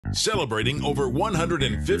Celebrating over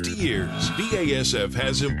 150 years, BASF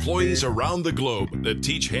has employees around the globe that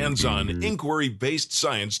teach hands-on, inquiry-based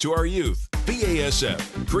science to our youth.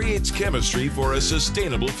 BASF creates chemistry for a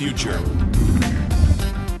sustainable future.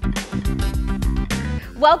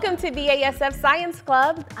 Welcome to BASF Science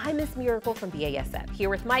Club. I'm Miss Miracle from BASF, here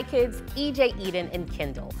with my kids, EJ, Eden, and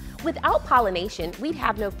Kendall. Without pollination, we'd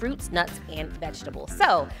have no fruits, nuts, and vegetables.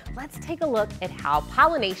 So let's take a look at how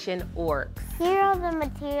pollination works. Here are the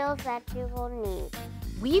materials that you will need.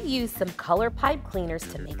 We've used some color pipe cleaners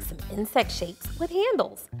to make some insect shapes with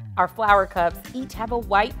handles. Our flower cups each have a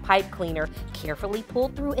white pipe cleaner carefully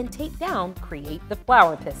pulled through and taped down create the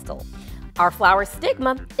flower pistil. Our flower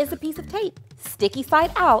stigma is a piece of tape, sticky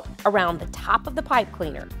side out, around the top of the pipe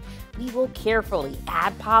cleaner. We will carefully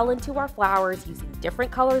add pollen to our flowers using different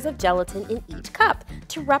colors of gelatin in each cup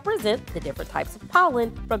to represent the different types of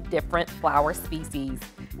pollen from different flower species.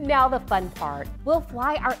 Now the fun part, we'll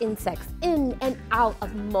fly our insects in and out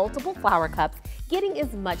of multiple flower cups, getting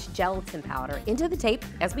as much gelatin powder into the tape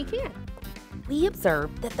as we can. We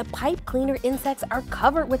observed that the pipe cleaner insects are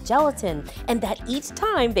covered with gelatin and that each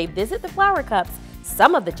time they visit the flower cups,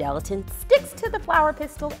 some of the gelatin sticks to the flower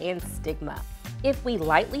pistil and stigma. If we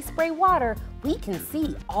lightly spray water, we can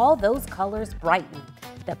see all those colors brighten.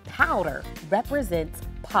 The powder represents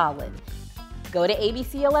pollen. Go to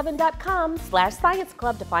abc11.com/Science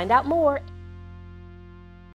Club to find out more